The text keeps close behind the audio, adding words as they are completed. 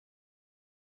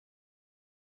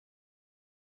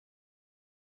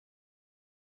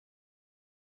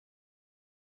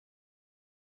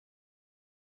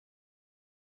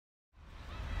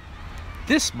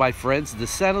This, my friends, is the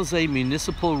San Jose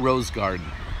Municipal Rose Garden.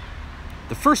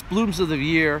 The first blooms of the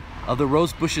year of the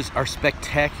rose bushes are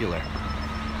spectacular,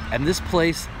 and this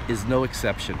place is no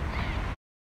exception.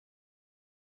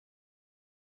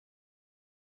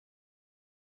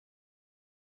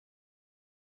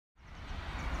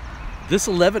 This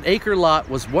 11-acre lot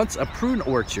was once a prune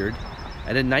orchard,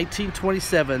 and in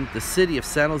 1927 the city of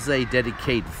San Jose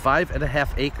dedicated 5.5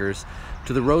 acres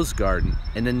to the rose garden,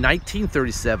 and in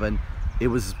 1937 it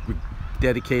was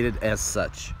dedicated as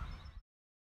such.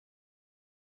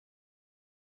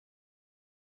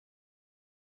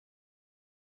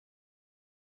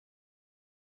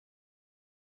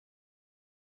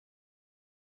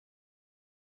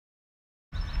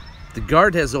 The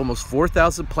garden has almost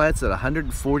 4,000 plants at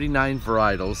 149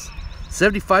 varietals.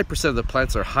 75% of the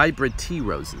plants are hybrid tea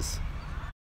roses.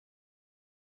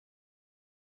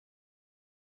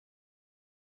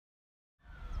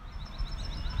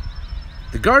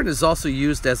 The garden is also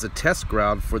used as a test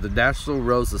ground for the National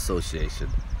Rose Association.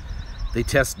 They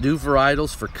test new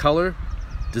varietals for color,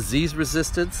 disease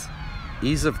resistance,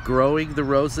 ease of growing the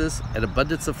roses, and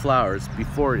abundance of flowers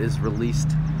before it is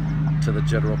released to the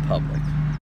general public.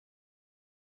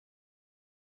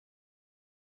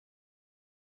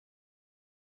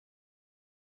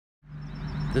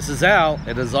 This is Al,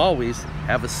 and as always,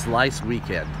 have a slice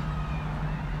weekend.